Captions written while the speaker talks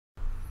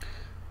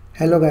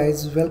Hello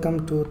guys,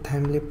 welcome to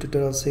Thymeleaf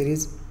tutorial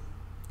series.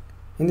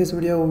 In this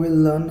video we will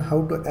learn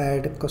how to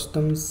add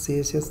custom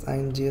CSS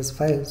and JS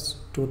files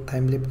to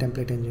Thymeleaf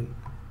template engine.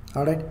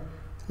 Alright,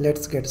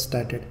 let's get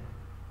started.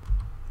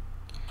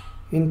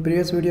 In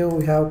previous video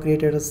we have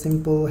created a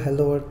simple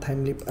Hello World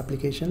Thymeleaf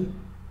application,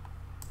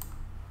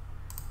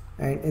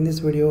 and in this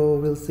video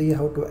we will see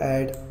how to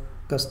add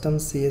custom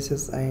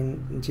CSS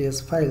and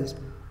JS files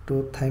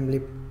to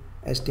Thymeleaf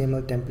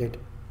HTML template.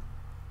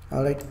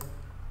 Alright.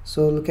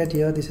 So look at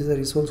here, this is a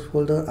resource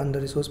folder. Under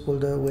resource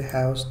folder we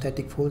have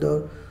static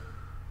folder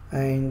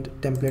and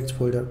templates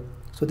folder.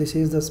 So this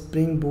is the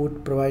Spring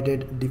Boot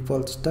provided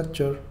default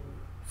structure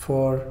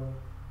for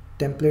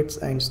templates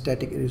and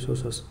static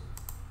resources.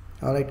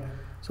 Alright,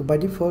 so by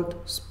default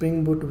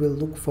Spring Boot will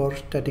look for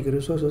static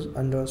resources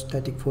under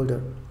static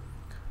folder.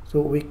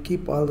 So we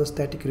keep all the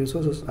static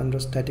resources under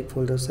static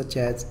folders such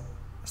as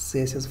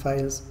CSS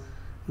files,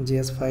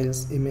 JS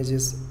files,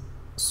 images,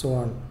 so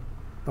on.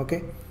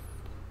 Okay.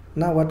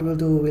 Now what we'll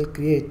do, we'll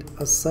create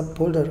a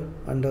subfolder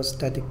under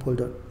static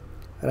folder.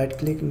 Right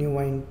click, new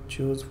one,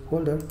 choose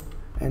folder,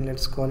 and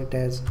let's call it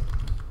as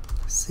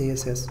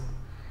CSS.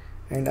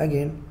 And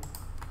again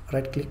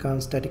right click on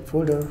static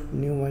folder,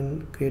 new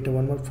one, create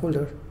one more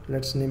folder.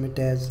 Let's name it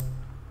as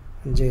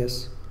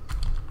JS.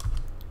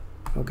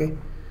 Okay.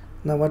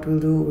 Now what we'll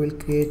do, we'll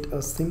create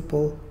a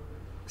simple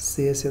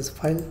CSS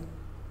file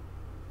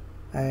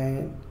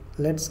and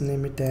let's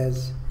name it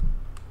as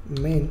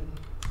main.css.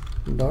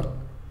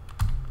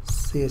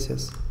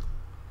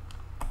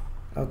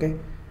 Okay,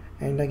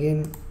 and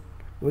again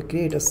we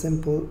create a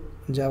simple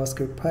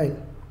JavaScript file.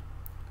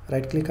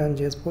 Right click on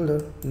JS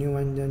folder, new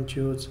one, then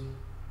choose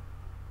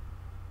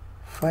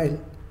file,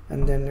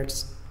 and then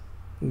let's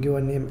give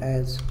a name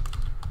as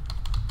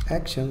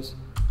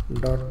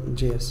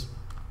actions.js.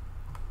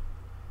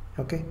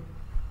 okay,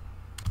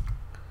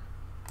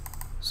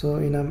 so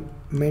in a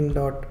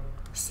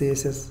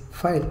main.css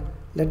file,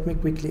 let me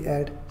quickly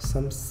add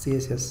some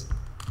CSS.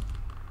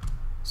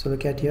 So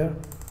look at here,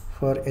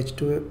 for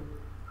h2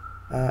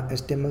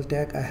 HTML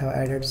tag I have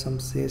added some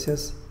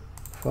CSS.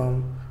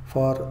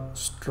 For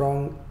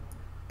strong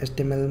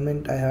HTML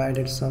element I have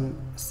added some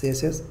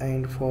CSS,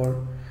 and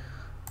for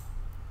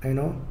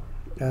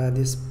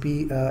this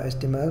p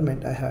HTML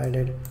element I have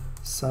added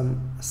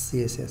some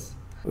CSS.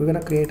 We're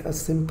gonna create a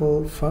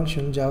simple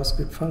function,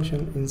 JavaScript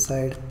function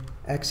inside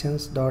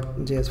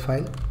actions.js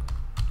file.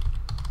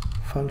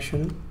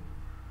 Function,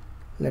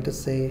 let us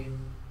say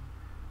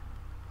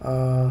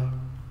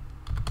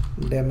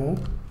demo,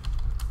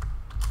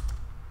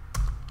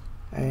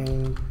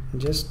 and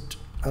just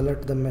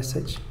alert the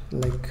message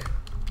like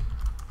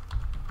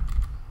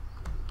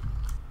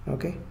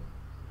okay,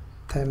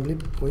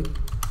 Thymeleaf with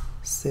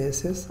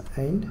CSS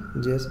and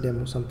JS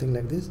demo, something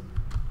like this,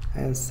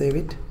 and save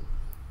it.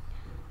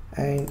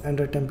 And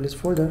under templates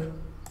folder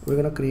we're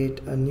gonna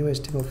create a new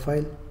HTML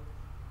file.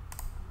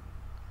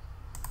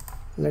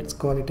 Let's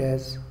call it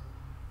as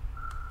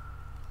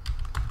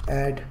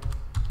add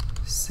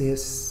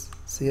CSS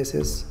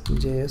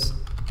JS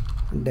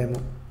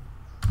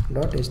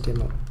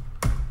demo.html.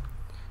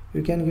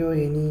 You can give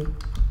any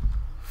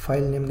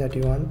file name that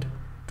you want.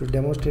 To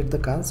demonstrate the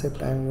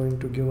concept I am going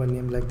to give a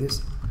name like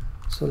this.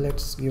 So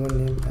let's give a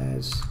name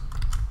as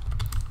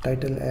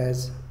title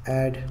as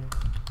add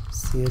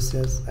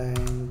CSS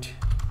and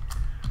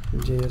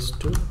JS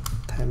to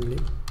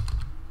Thymeleaf.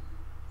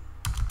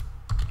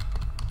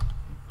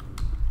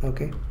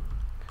 Okay,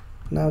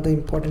 now the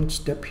important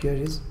step here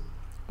is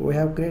we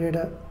have created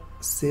a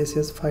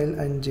CSS file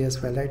and JS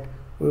file, right?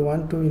 We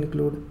want to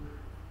include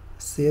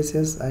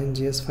CSS and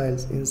JS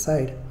files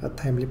inside a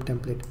Thymeleaf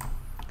template.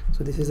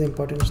 So this is an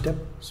important step,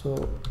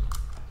 so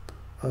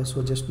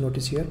just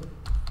notice here.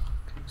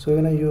 So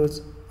we're gonna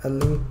use a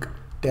link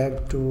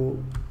tag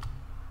to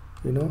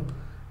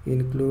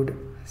include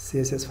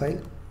CSS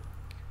file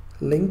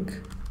link,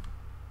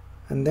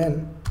 and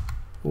then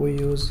we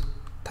use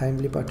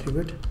Thymeleaf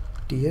attribute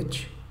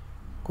th :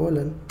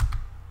 href,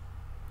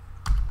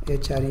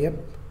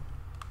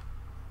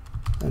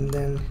 and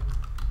then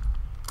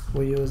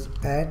we use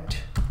 @.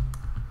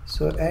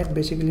 So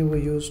basically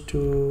we use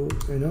to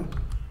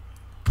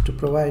to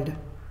provide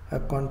a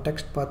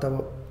context path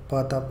of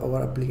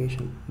our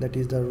application, that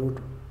is the root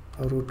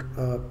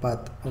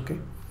path. Okay,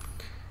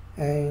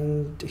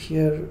 and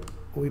here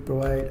we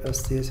provide a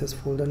CSS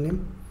folder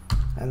name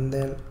and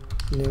then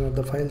name of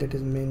the file, that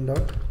is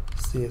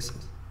main.css.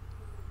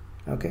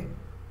 okay,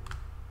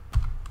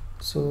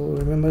 so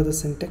remember the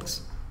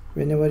syntax.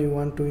 Whenever you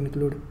want to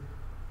include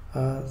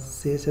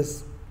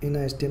CSS in a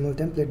HTML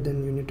template,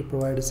 then you need to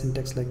provide a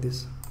syntax like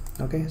this.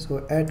 Okay,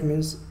 so @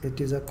 means it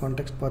is a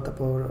context path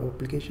of our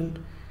application.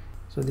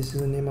 So this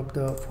is the name of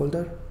the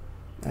folder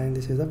and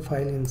this is a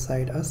file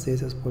inside a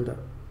CSS folder.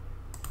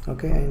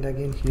 Okay, and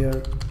again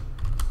here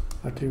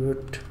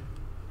attribute,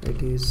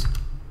 it is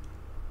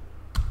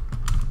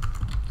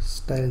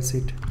style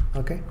sheet.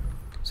 Okay,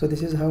 so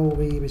this is how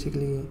we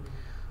basically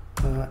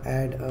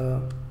add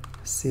a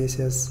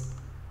CSS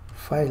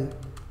file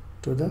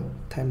to the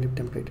Thymeleaf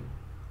template.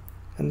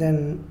 And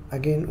then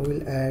again we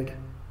will add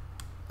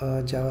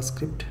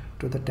JavaScript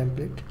to the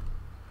template.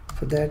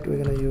 For that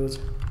we're gonna use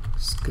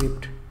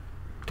script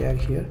tag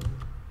here,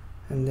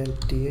 and then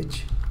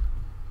th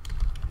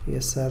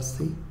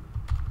src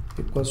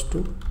equals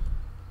to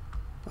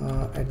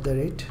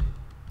 @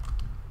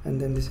 and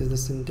then this is the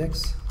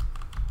syntax,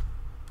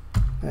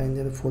 and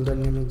then the folder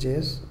name is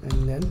JS,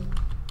 and then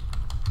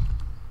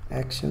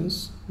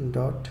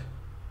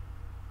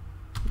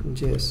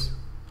actions.js.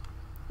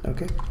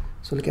 okay,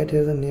 so look at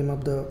here, the name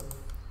of the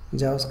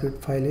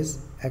JavaScript file is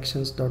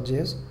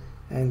actions.js,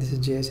 and this is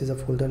JS is a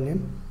folder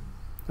name.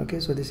 okay,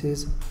 so this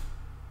is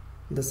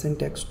the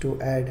syntax to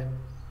add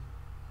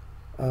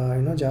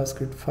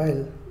JavaScript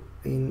file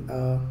in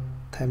a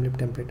Thymeleaf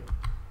template.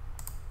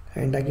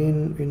 And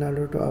again, in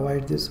order to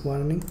avoid this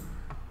warning,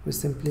 we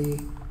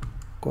simply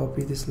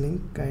copy this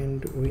link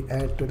and we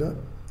add to the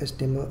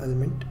HTML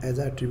element as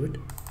an attribute.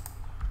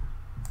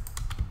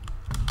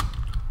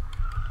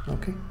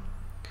 okay,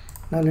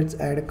 now let's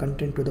add a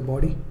content to the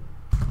body.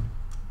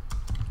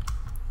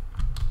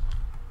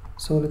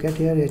 So look at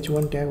here,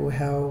 h1 tag, we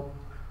have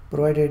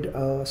provided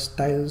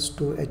styles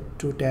to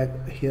h2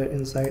 tag here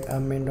inside our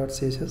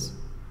main.css.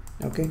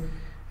 okay,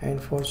 and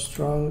for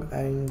strong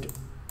and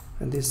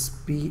this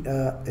p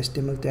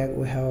HTML tag,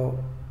 we have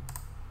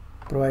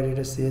provided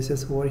a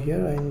CSS over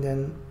here, and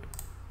then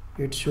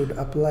it should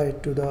apply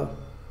to the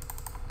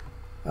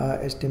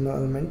HTML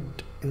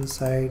element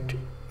inside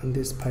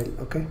this file.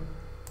 okay,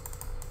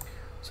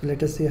 so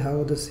let us see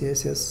how the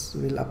CSS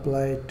will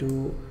apply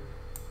to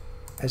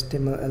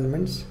HTML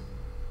elements.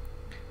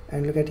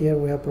 And look at here,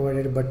 we have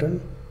provided a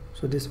button,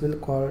 so this will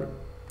call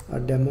a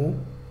demo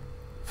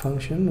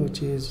function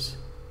which is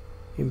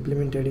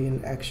implemented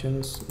in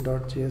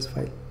actions.js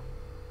file.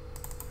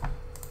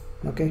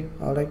 okay,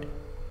 all right,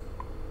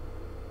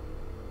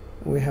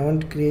 we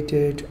haven't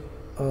created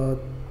a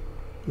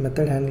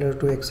method handler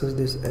to access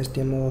this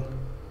HTML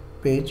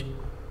page,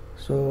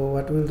 so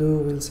what we'll do,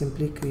 we'll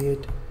simply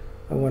create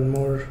one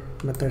more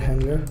method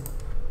handler.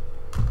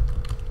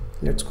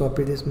 Let's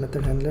copy this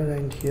method handler,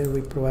 and here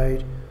we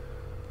provide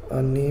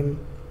a name,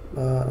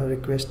 a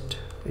request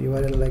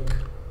URL like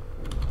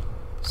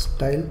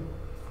style.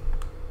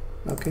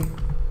 okay,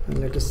 and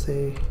let us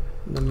say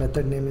the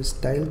method name is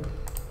style,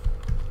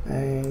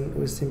 and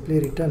we simply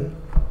return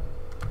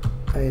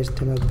a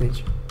HTML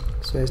page.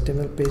 So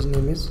HTML page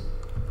name is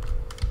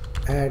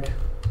add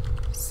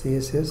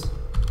CSS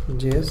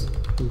JS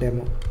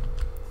demo.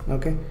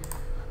 okay,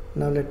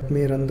 now let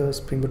me run the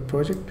Spring Boot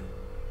project.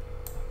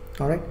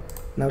 alright,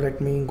 now let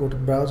me go to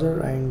browser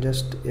and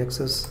just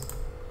access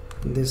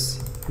this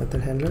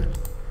method handler.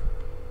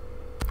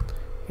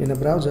 In a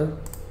browser,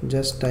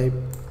 just type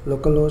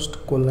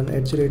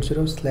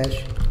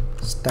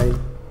localhost:8080/style.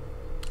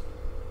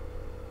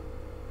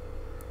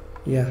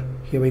 yeah,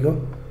 here we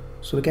go.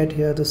 So look at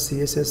here, the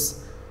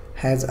CSS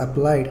has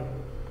applied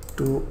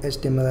to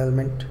HTML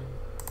element.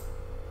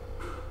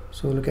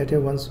 So look at here,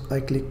 once I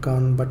click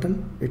on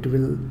button, it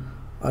will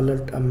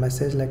alert a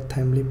message like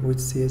Thymeleaf with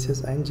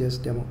CSS and JS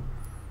demo.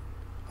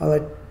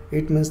 alright,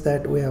 it means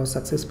that we have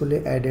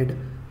successfully added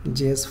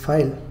JS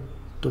file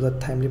to the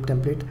Thymeleaf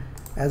template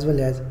as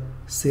well as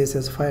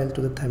CSS file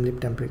to the Thymeleaf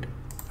template.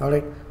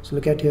 alright, so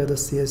look at here, the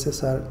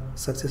CSS are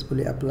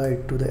successfully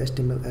applied to the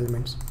HTML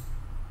elements.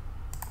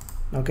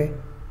 okay,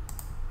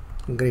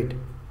 great.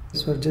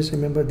 So just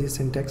remember this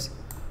syntax,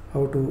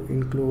 how to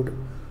include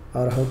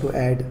or how to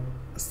add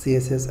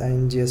CSS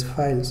and JS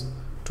files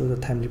to the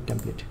Thymeleaf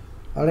template.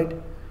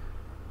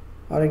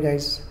 alright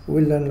guys,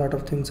 we'll learn a lot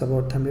of things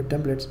about Thymeleaf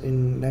templates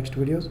in next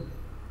videos.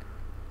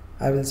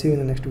 I will see you in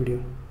the next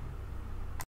video.